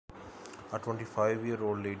A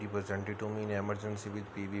 25-year-old lady presented to me in emergency with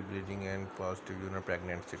PV bleeding and positive urinary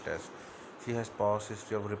pregnancy test. She has past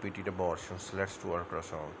history of repeated abortions. Let's do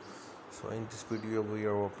ultrasound. So in this video we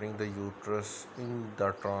are opening the uterus in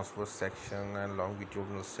the transverse section and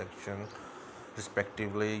longitudinal section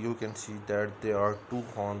respectively. You can see that there are two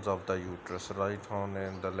horns of the uterus, right horn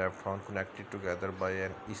and the left horn, connected together by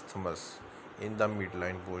an isthmus in the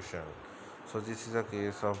midline portion. So this is a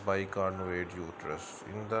case of bicornuate uterus.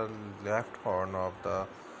 In the left horn of the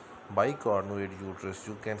bicornuate uterus,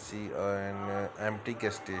 you can see an empty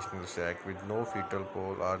gestational sac with no fetal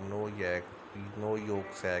pole or no yolk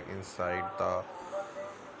sac inside the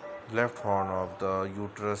left horn of the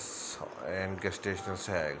uterus and gestational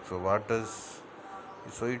sac. So what does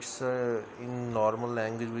it's in normal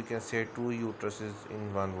language we can say two uteruses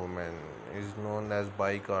in one woman is known as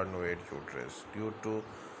bicornuate uterus due to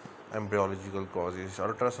embryological causes.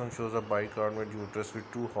 Ultrasound shows a bicornuate uterus with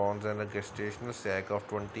two horns and a gestational sac of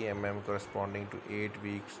 20 corresponding to 8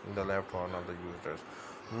 weeks in the left horn of the uterus.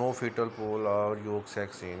 No fetal pole or yolk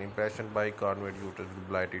sac seen. Impression bicornuate uterus with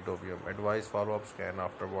blighted ovum. Advice follow-up scan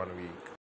after 1 week.